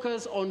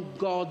focus on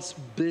God's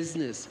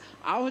business.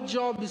 Our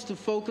job is to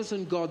focus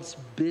on God's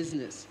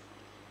business,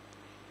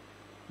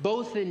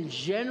 both in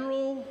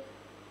general,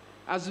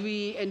 as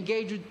we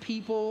engage with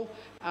people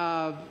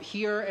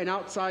here and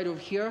outside of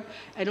here,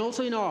 and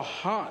also in our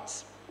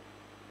hearts.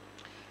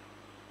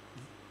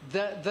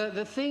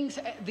 The things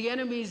the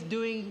enemy is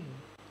doing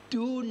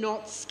do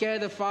not scare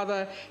the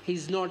Father.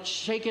 He's not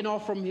shaken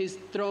off from his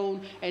throne,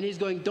 and he's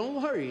going,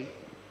 don't worry,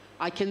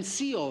 I can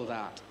see all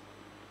that.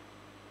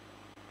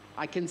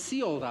 I can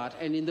see all that,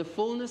 and in the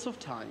fullness of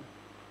time,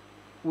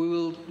 we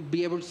will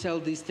be able to tell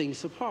these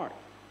things apart.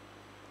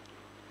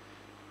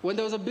 When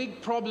there was a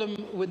big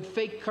problem with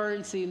fake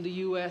currency in the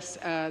US,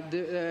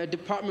 the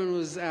department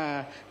was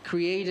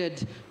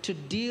created to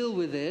deal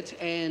with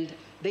it, and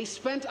they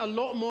spent a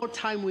lot more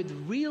time with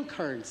real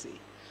currency,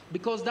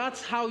 because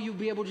that's how you'll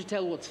be able to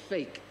tell what's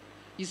fake.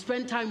 You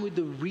spend time with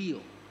the real.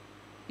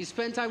 You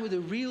spend time with the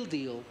real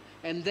deal,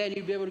 and then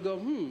you'll be able to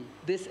go,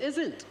 this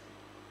isn't.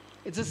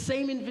 It's the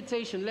same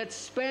invitation. Let's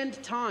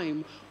spend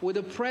time with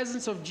the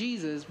presence of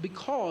Jesus,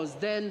 because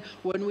then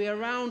when we're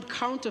around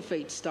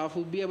counterfeit stuff,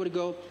 we'll be able to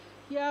go,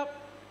 yeah,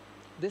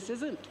 this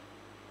isn't.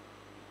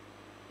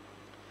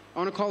 I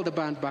want to call the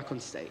band back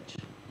on stage.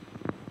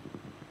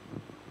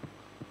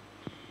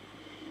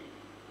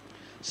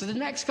 So the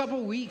next couple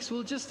of weeks,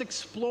 we'll just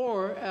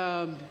explore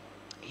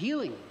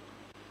healing.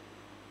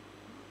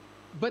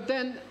 But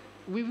then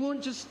we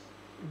won't just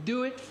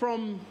do it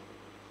from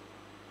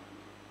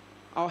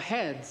our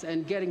heads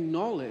and getting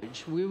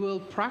knowledge. We will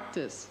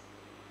practice.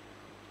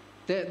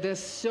 There's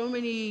so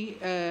many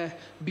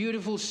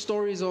beautiful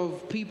stories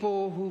of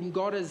people whom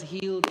God has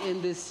healed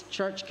in this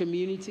church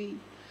community.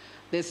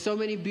 There's so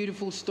many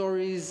beautiful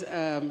stories,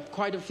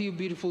 quite a few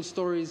beautiful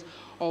stories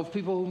of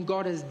people whom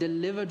God has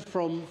delivered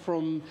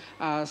from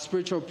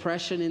spiritual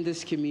oppression in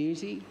this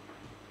community.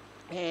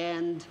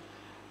 And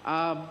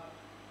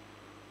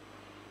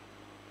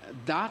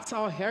that's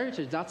our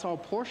heritage, that's our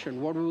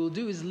portion. What we will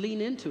do is lean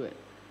into it.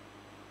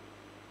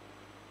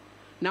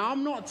 Now,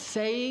 I'm not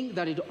saying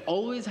that it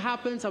always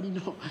happens.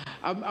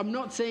 I'm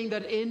not saying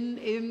that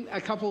in a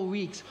couple of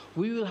weeks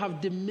we will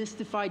have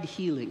demystified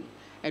healing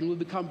and we'll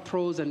become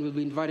pros and we'll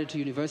be invited to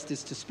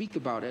universities to speak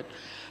about it.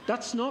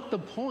 That's not the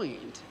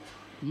point.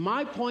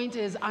 My point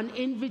is an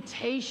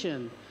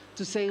invitation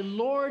to say,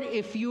 Lord,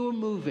 if you are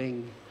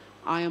moving,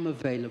 I am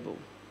available.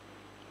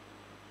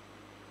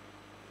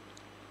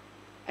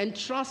 And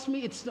trust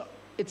me,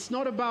 it's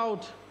not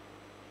about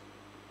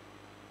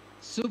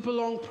super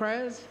long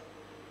prayers.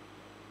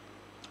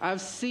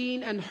 I've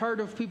seen and heard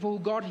of people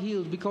who got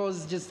healed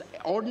because just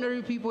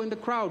ordinary people in the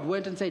crowd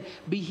went and said,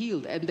 be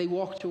healed, and they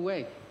walked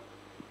away.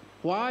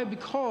 Why?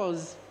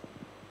 Because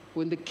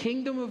when the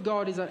kingdom of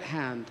God is at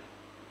hand,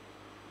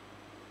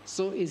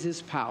 so is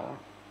his power.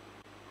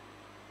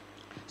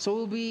 So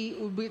we'll be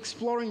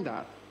exploring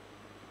that.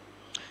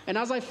 And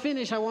as I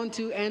finish, I want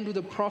to end with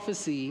a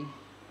prophecy,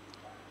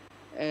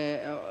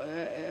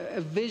 a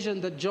vision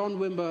that John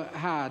Wimber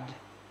had.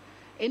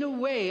 In a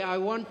way, I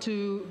want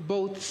to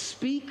both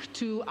speak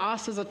to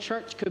us as a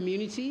church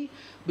community,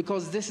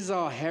 because this is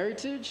our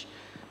heritage,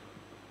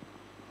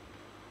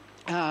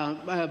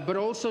 but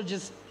also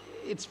just,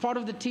 it's part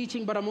of the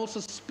teaching, but I'm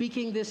also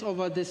speaking this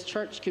over this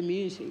church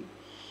community.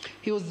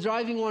 He was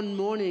driving one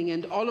morning,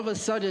 and all of a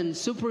sudden,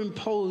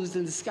 superimposed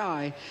in the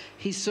sky,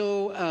 he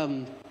saw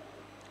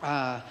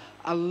the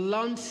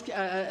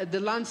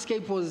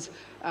landscape was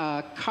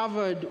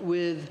covered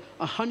with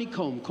a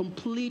honeycomb,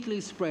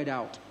 completely spread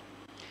out.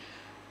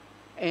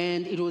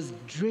 And it was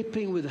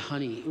dripping with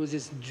honey. It was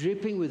just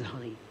dripping with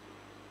honey.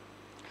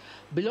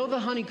 Below the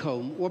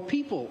honeycomb were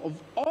people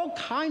of all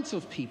kinds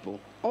of people,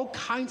 all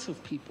kinds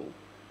of people.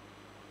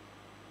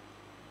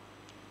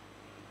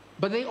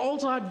 But they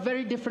also had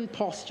very different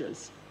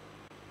postures.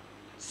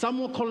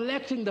 Some were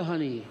collecting the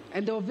honey,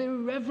 and they were very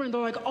reverent.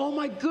 They're like, oh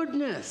my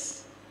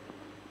goodness,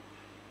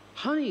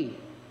 honey.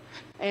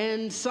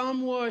 And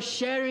some were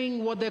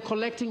sharing what they're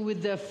collecting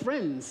with their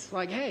friends,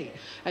 like, hey.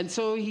 And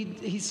so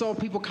he saw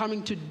people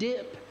coming to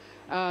dip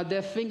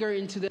their finger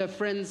into their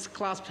friends'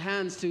 clasped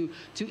hands to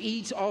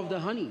eat of the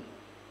honey.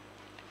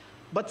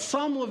 But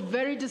some were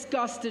very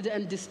disgusted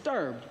and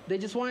disturbed. They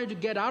just wanted to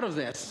get out of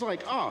there. It's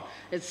like, oh,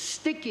 it's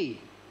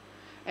sticky.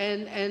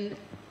 And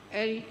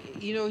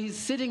you know, he's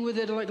sitting with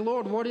it like,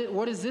 Lord,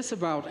 what is this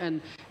about?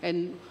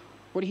 And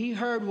what he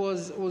heard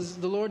was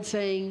the Lord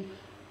saying,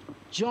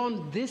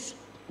 John, this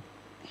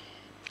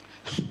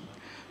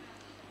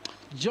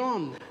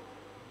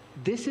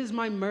is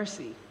my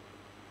mercy.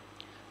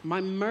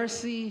 My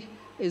mercy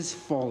is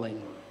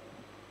falling.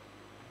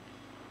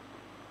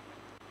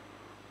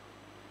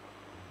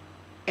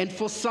 And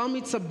for some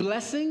it's a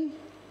blessing,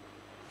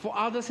 for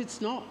others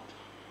it's not.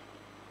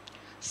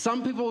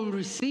 Some people will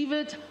receive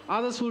it,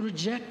 others will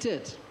reject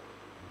it.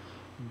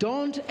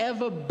 Don't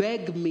ever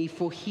beg me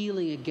for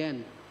healing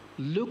again.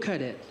 Look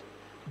at it.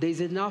 There's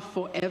enough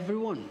for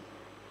everyone.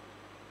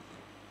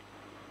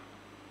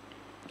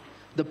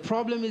 The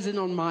problem isn't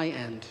on my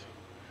end.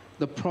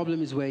 The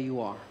problem is where you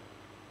are.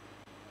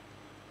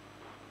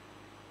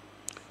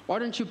 Why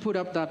don't you put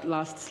up that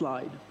last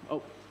slide?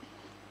 Oh,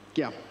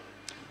 yeah.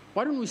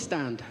 Why don't we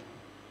stand?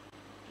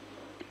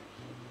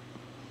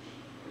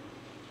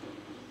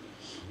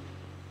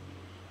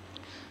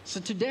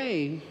 So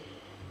today,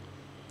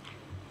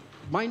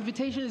 my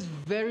invitation is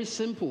very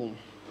simple.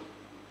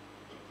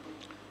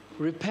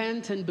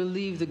 Repent and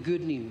believe the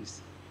good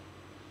news.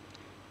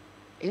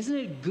 Isn't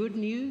it good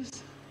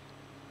news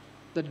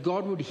that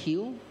God would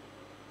heal?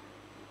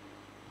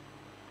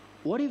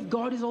 What if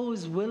God is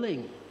always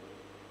willing?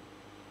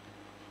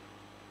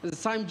 At the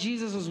time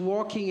Jesus was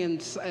walking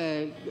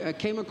and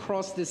came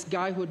across this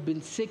guy who had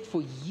been sick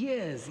for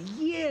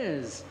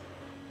years.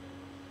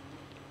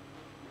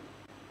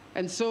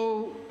 And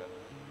so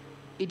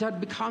it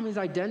had become his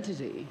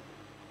identity.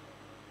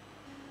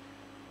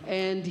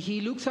 And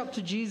he looks up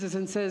to Jesus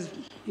and says,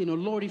 you know,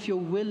 Lord, if you're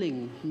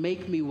willing,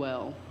 make me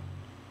well.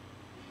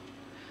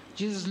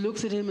 Jesus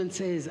looks at him and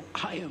says,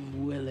 I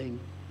am willing.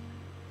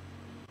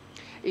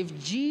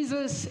 If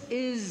Jesus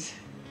is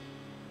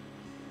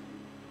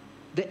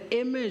the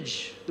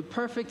image, the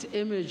perfect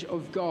image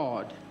of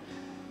God,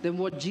 then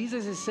what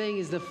Jesus is saying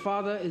is the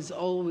Father is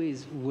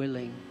always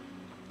willing.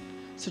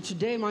 So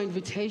today my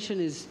invitation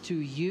is to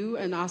you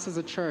and us as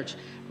a church,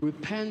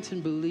 repent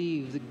and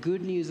believe the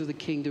good news of the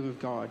kingdom of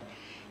God.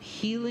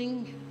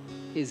 Healing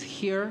is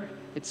here,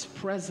 it's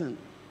present.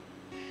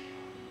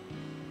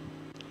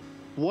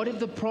 What if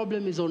the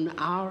problem is on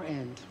our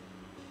end?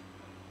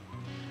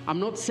 I'm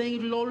not saying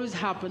it will always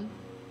happen,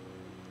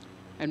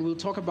 and we'll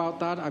talk about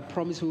that. I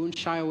promise we won't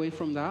shy away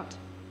from that.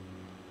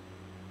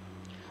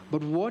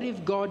 But what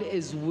if God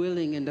is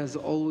willing and has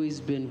always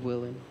been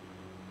willing?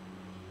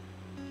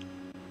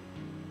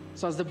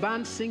 So as the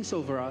band sings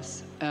over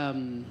us,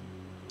 I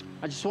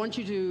just want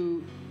you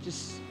to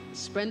just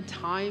spend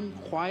time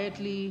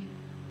quietly,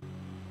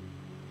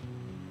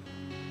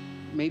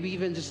 maybe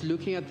even just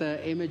looking at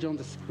the image on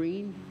the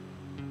screen.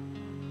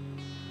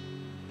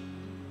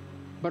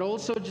 But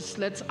also just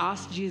let's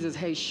ask Jesus,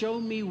 hey, show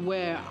me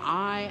where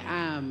I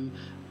am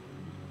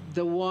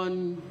the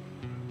one,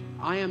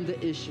 I am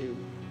the issue.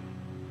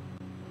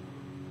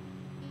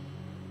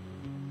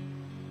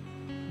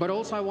 But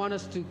also I want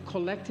us to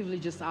collectively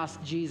just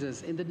ask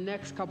Jesus, in the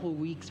next couple of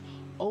weeks,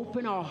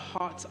 open our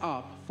hearts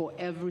up for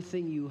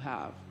everything you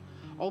have.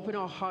 Open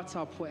our hearts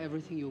up for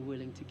everything you're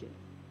willing to give.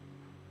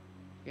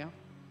 Yeah?